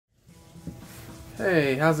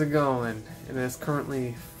Hey, how's it going? It is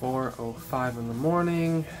currently 4:05 in the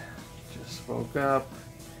morning. Just woke up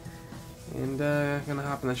and gonna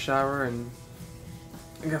hop in the shower, and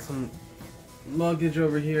I got some luggage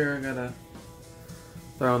over here I gotta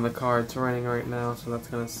throw in the car. It's raining right now, so that's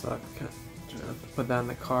gonna suck. Have to put that in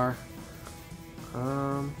the car.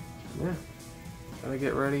 Yeah. Gotta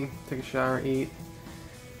get ready, take a shower, eat,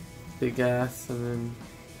 get gas, and then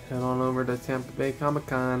head on over to Tampa Bay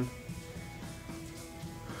Comic-Con.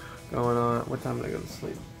 Going on, what time did I go to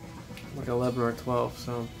sleep? Like 11 or 12,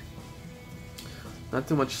 so not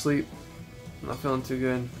too much sleep. Not feeling too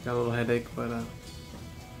good. Got a little headache, but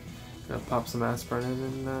gonna pop some aspirin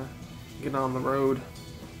and get on the road.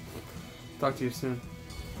 Talk to you soon.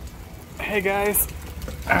 Hey guys.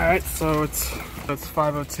 Alright, so it's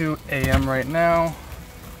 5:02 a.m. right now.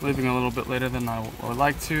 Leaving a little bit later than I would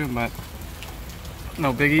like to, but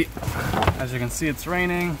no biggie. As you can see, it's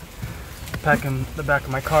raining. Packing the back of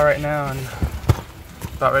my car right now and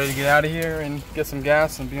about ready to get out of here and get some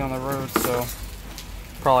gas and be on the road. So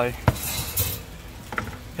probably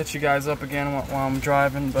hit you guys up again while I'm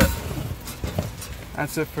driving, but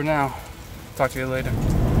that's it for now. Talk to you later.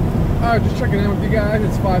 Alright, just checking in with you guys.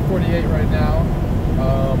 It's 5:48 right now.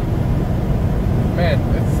 Man,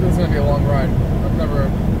 this is gonna be a long ride. I'm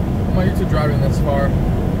not used to driving this far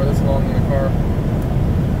or this long in the car.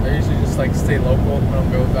 I usually just like stay local. I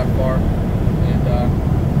don't go that far.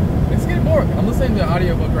 And it's getting boring. I'm listening to an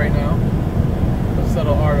audiobook right now. The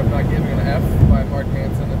Subtle Art of Not Giving an F by Mark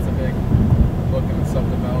Manson. It's a big book in the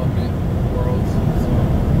self-development world. So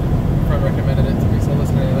a friend recommended it to me, so I'm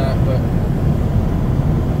listening to that. But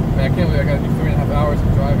man, I can't believe I gotta do 3.5 hours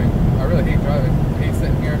of driving. I really hate driving. I hate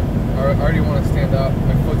sitting here. I already want to stand up.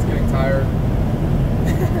 My foot's getting tired.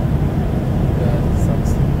 Yeah, it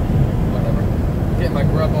sucks. Whatever. Getting my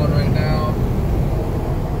grub on right now.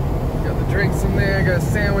 Got the drinks in there. Got a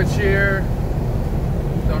sandwich here.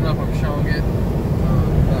 Don't know if I'm showing it.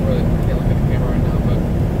 Not really. I can't look at the camera right now, but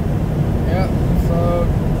yeah. So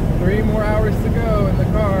 3 more hours to go in the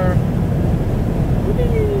car.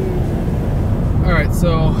 All right,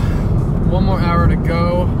 so 1 more hour to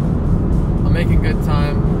go. I'm making good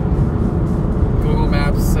time. Google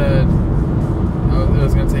Maps said it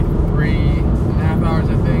was gonna take 3.5 hours,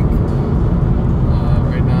 I think.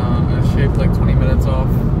 Right now, I shaved like 20 minutes off.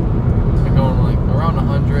 I'm going like around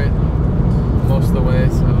 100 most of the way,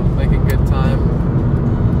 so making good time.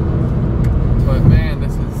 But man,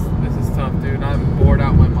 this is tough, dude. I'm bored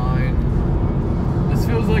out my mind. This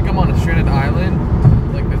feels like I'm on a stranded island.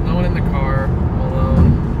 Like there's no one in the car, I'm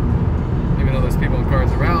alone. Even though there's people in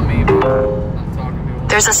cars around me, but I'm not talking to them.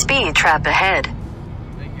 There's a speed trap ahead.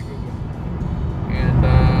 Thank you, Google. And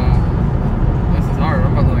this is hard.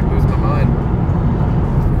 I'm about to like lose my mind.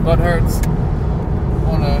 Butt hurts.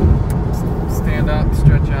 Wanna stand up,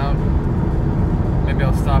 stretch out. Maybe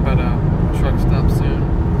I'll stop at a truck stop soon.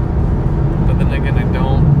 But then again, I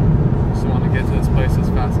don't. Just want to get to this place as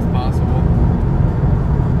fast as possible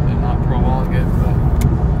and not prolong it. But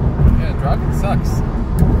yeah, driving sucks.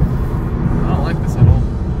 I don't like this at all.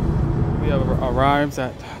 We have arrived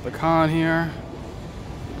at the con here.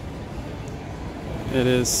 It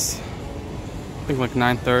is, I think, like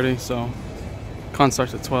 9:30, so con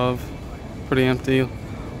starts at 12. Pretty empty. A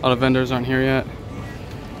lot of vendors aren't here yet.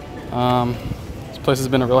 This place has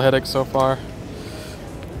been a real headache so far.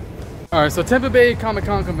 All right, so Tampa Bay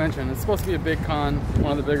Comic-Con convention. It's supposed to be a big con,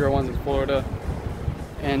 one of the bigger ones in Florida,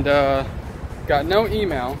 and got no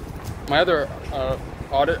email. My other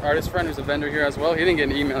artist friend, who's a vendor here as well, he didn't get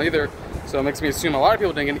an email either. So it makes me assume a lot of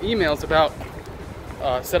people didn't get emails about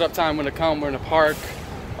setup time, when to come, when to park,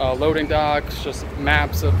 loading docks, just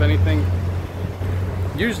maps of anything.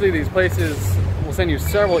 Usually these places will send you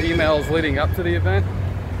several emails leading up to the event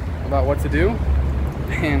about what to do,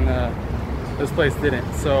 and this place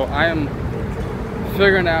didn't. So I am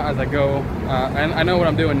figuring out as I go. And I know what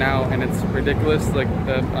I'm doing now, and it's ridiculous, like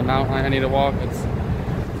the amount I need to walk.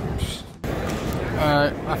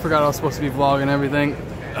 Alright, I forgot I was supposed to be vlogging everything.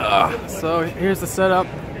 So here's the setup.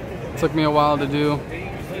 Took me a while to do.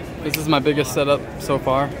 This is my biggest setup so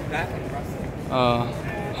far.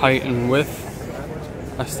 Height and width.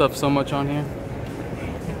 I stuffed so much on here.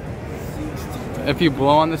 If you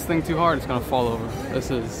blow on this thing too hard, it's gonna fall over.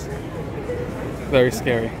 This is very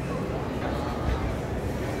scary.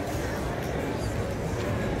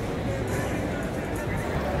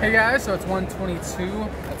 Hey guys, so it's 1:22.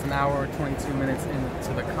 That's an hour 22 minutes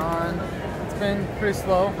into the con. It's been pretty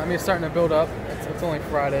slow. I mean, it's starting to build up. It's only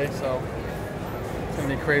Friday, so it's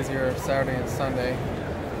gonna be crazier Saturday and Sunday.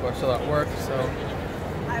 But still at work, so.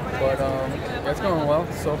 But yeah, it's going well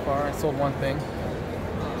so far. I sold one thing.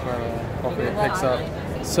 but hopefully it picks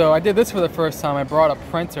up. So I did this for the first time. I brought a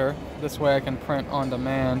printer. This way I can print on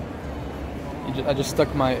demand. I just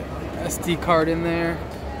stuck my SD card in there,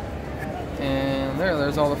 and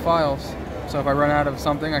there's all the files. So if I run out of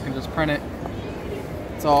something, I can just print it.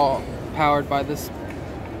 It's all powered by this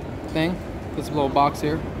thing, this little box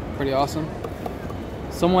here. Pretty awesome.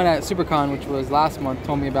 Someone at SuperCon, which was last month,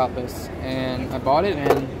 told me about this, and I bought it,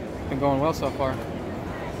 and it's been going well so far.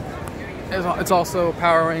 It's also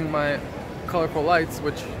powering my colorful lights,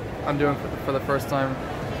 which I'm doing for the first time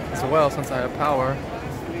as well, since I have power.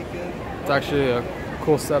 It's actually a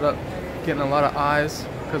cool setup, getting a lot of eyes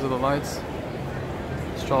because of the lights.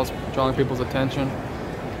 It's drawing people's attention.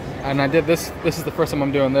 And I did this is the first time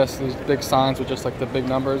I'm doing this. These big signs with just like the big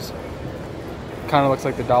numbers. Kind of looks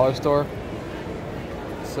like the dollar store.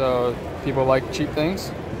 So people like cheap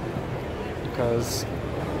things because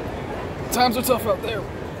times are tough out there.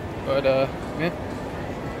 But yeah.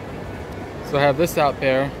 So I have this out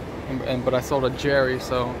there, but I sold a Jerry,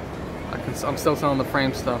 so I'm still selling the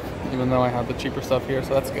frame stuff, even though I have the cheaper stuff here.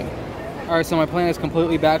 So that's good. All right, so my plan is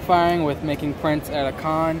completely backfiring with making prints at a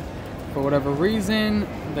con. For whatever reason,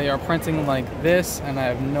 they are printing like this, and I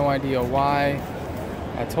have no idea why.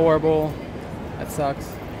 That's horrible. That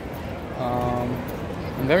sucks.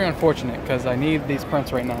 I'm very unfortunate because I need these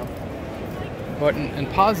prints right now. But in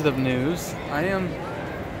positive news, I am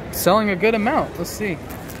selling a good amount. Let's see.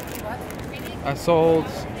 I sold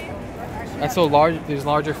these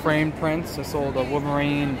larger framed prints. I sold a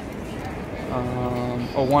Wolverine,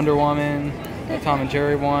 a Wonder Woman, a Tom and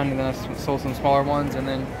Jerry one, and then I sold some smaller ones, and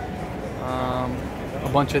then a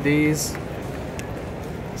bunch of these,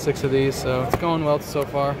 6 of these. So it's going well so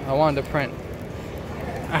far. I wanted to print.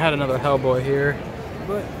 I had another Hellboy here,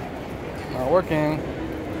 but not working.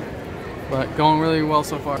 But going really well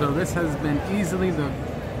so far. So this has been easily the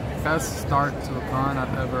best start to a con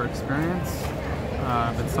I've ever experienced.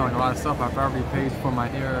 I've been selling a lot of stuff. I've already paid for my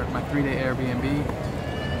 3-day Air BnB,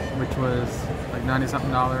 which was like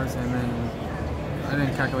 $90-something, and then I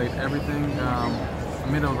didn't calculate everything. I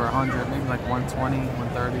made over 100, maybe like 120,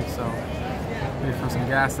 130. So paid for some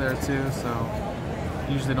gas there too. So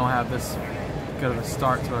usually don't have this good of a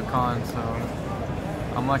start to a con. So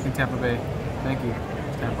I'm liking Tampa Bay. Thank you,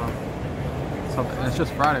 Tampa. So and it's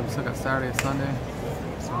just Friday. We still got Saturday and Sunday.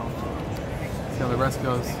 So see how the rest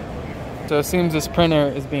goes. So it seems this printer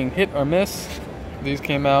is being hit or miss. These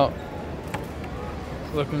came out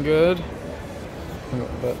looking good,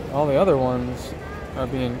 but all the other ones are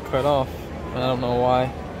being cut off. I don't know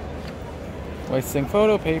why. Wasting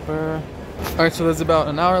photo paper. Alright, so there's about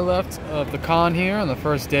an hour left of the con here on the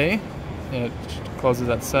first day. It closes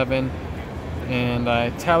at 7. And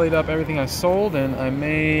I tallied up everything I sold, and I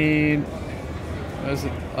made, what is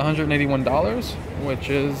it, $181, which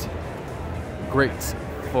is great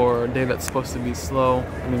for a day that's supposed to be slow.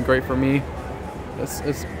 I mean, great for me. It's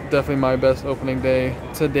definitely my best opening day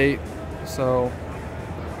to date. So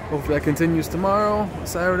hopefully that continues tomorrow,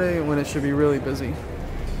 Saturday, when it should be really busy.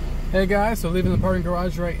 Hey guys, so leaving the parking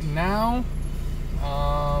garage right now.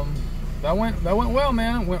 That went well,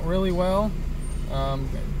 man. It went really well.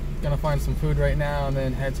 Gonna find some food right now and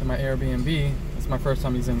then head to my Airbnb. It's my first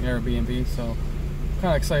time using Airbnb, so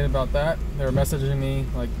kind of excited about that. They were messaging me,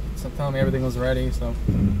 like telling me everything was ready, so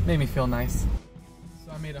made me feel nice.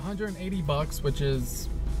 So I made 180 bucks, which is,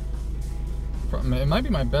 it might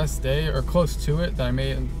be my best day or close to it that I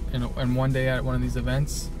made in one day at one of these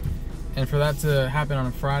events. And for that to happen on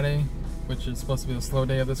a Friday, which is supposed to be the slow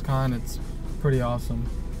day of this con, it's pretty awesome.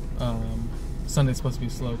 Sunday's supposed to be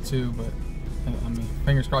slow too, but I mean,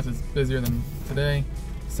 fingers crossed it's busier than today.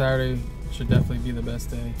 Saturday should definitely be the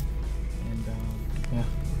best day. And yeah.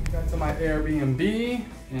 Got to my Airbnb,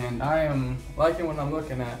 and I am liking what I'm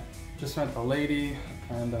looking at. Just met the lady,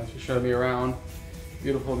 and she showed me around.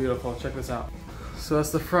 Beautiful, beautiful. Check this out. So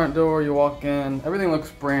that's the front door. You walk in. Everything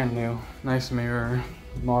looks brand new. Nice mirror,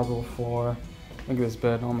 marble floor. Look at this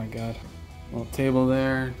bed. Oh my god. Little table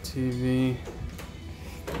there, TV.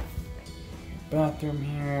 Bathroom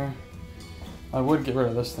here. I would get rid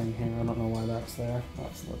of this thing here. I don't know why that's there.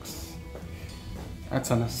 That's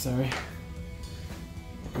unnecessary.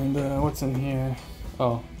 And what's in here?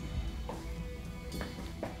 Oh,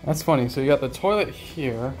 that's funny. So you got the toilet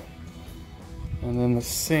here, and then the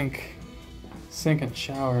sink and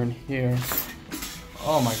shower in here.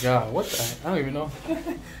 Oh my god, what the heck? I don't even know.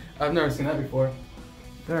 I've never seen that before.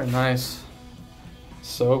 Very nice.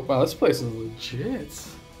 So, wow, this place is legit.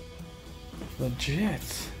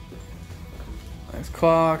 Legit. Nice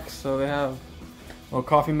clock. So they have a little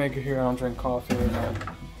coffee maker here. I don't drink coffee.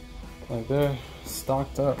 Like they're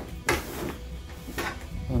stocked up.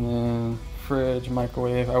 And then fridge,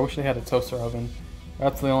 microwave. I wish they had a toaster oven.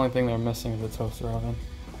 That's the only thing they're missing is a toaster oven.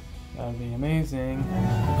 That would be amazing.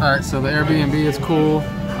 Alright, so the Airbnb is cool.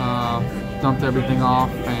 Dumped everything off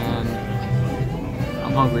and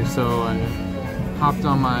I'm hungry, so I hopped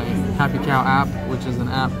on my Happy Cow app, which is an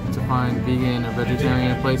app to find vegan or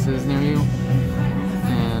vegetarian places near you,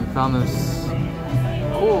 and found this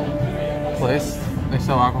cool place. They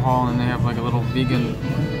sell alcohol and they have like a little vegan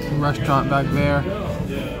restaurant back there.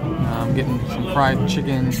 I'm getting some fried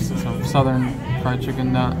chicken, some southern fried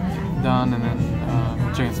chicken done, and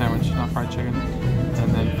then chicken sandwich, not fried chicken,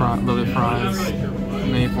 and then loaded fries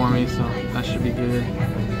made for me, so that should be good.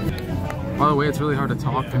 By the way, it's really hard to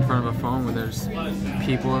talk in front of a phone when there's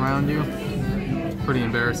people around you. It's pretty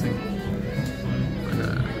embarrassing, but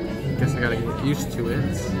I guess I gotta get used to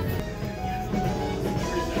it.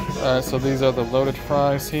 Alright, so these are the loaded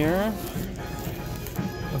fries here.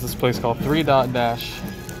 There's this place called 3 Dot Dash.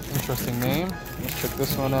 Interesting name. Let's check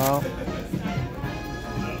this one out.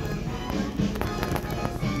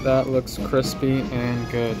 That looks crispy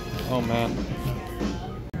and good. Oh man.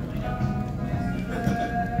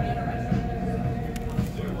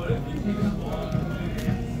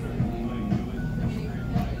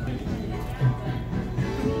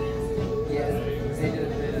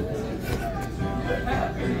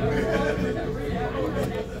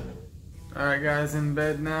 Alright guys, in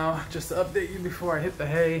bed now. Just to update you before I hit the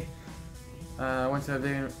hay. I went to a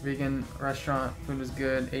vegan restaurant, food was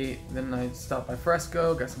good, ate, then I stopped by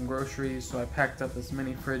Fresco, got some groceries, so I packed up this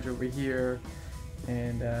mini fridge over here,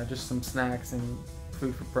 and just some snacks and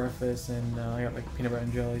food for breakfast, and I got like peanut butter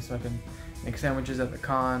and jelly so I can make sandwiches at the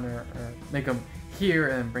con, or make them here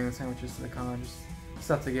and bring the sandwiches to the con, just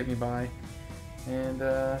stuff to get me by. And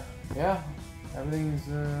yeah, everything's,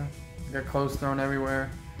 got clothes thrown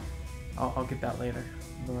everywhere. I'll get that later.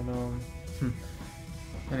 But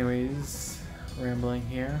anyways, rambling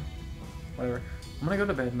here. Whatever. I'm gonna go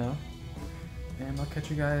to bed now, and I'll catch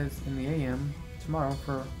you guys in the AM tomorrow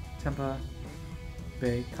for Tampa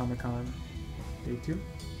Bay Comic-Con Day 2.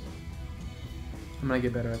 I'm gonna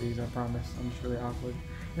get better at these, I promise. I'm just really awkward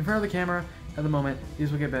in front of the camera at the moment.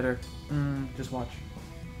 These will get better. Just watch.